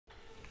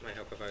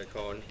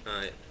record.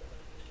 Alright.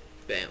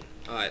 Bam.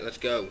 Alright, let's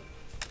go.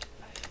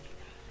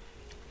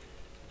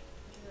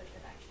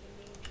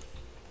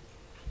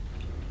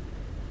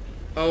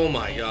 Oh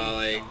my god,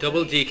 like,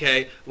 double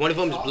DK. One of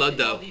them's blood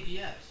though.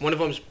 One of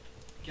them's...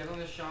 Get on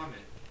the shaman.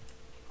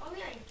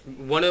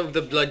 One of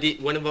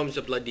them's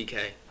a blood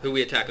DK. Who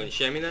we attacking?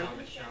 Shammy then?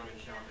 Shaman.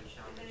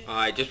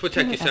 Alright, just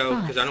protect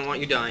yourself, because I don't want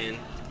you dying.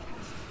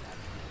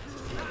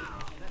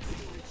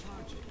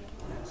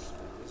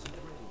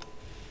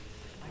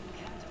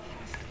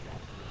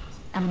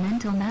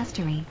 Elemental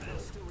mastery.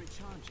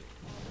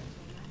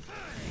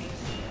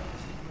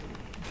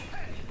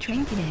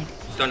 Trinketed.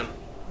 Stun him.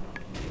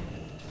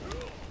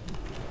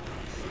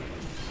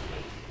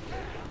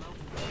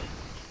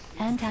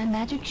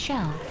 Anti-magic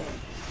shell.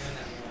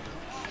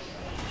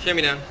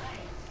 Shammy down.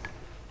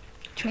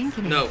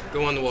 Trinketed. No,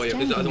 go on the warrior,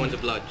 because the other one's a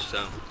blood,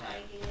 so.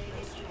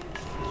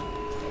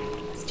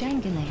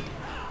 Strangulate.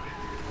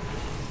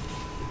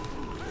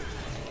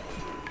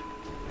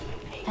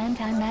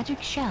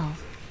 Anti-magic shell.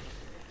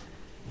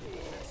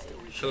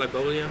 Shall I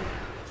bubble you?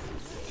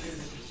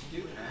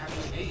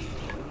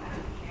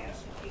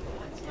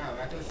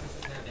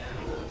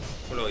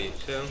 What are you,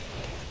 2?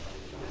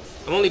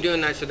 I'm only doing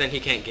that so then he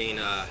can't gain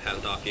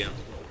health off you.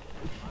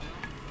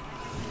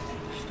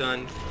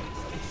 Stun.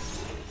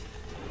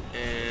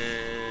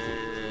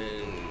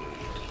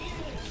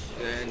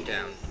 And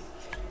down.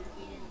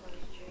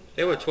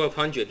 They were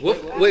 1200.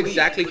 We're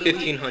exactly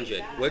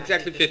 1500. We're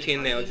exactly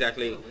 15, they're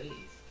exactly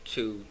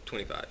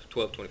 225.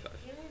 1225.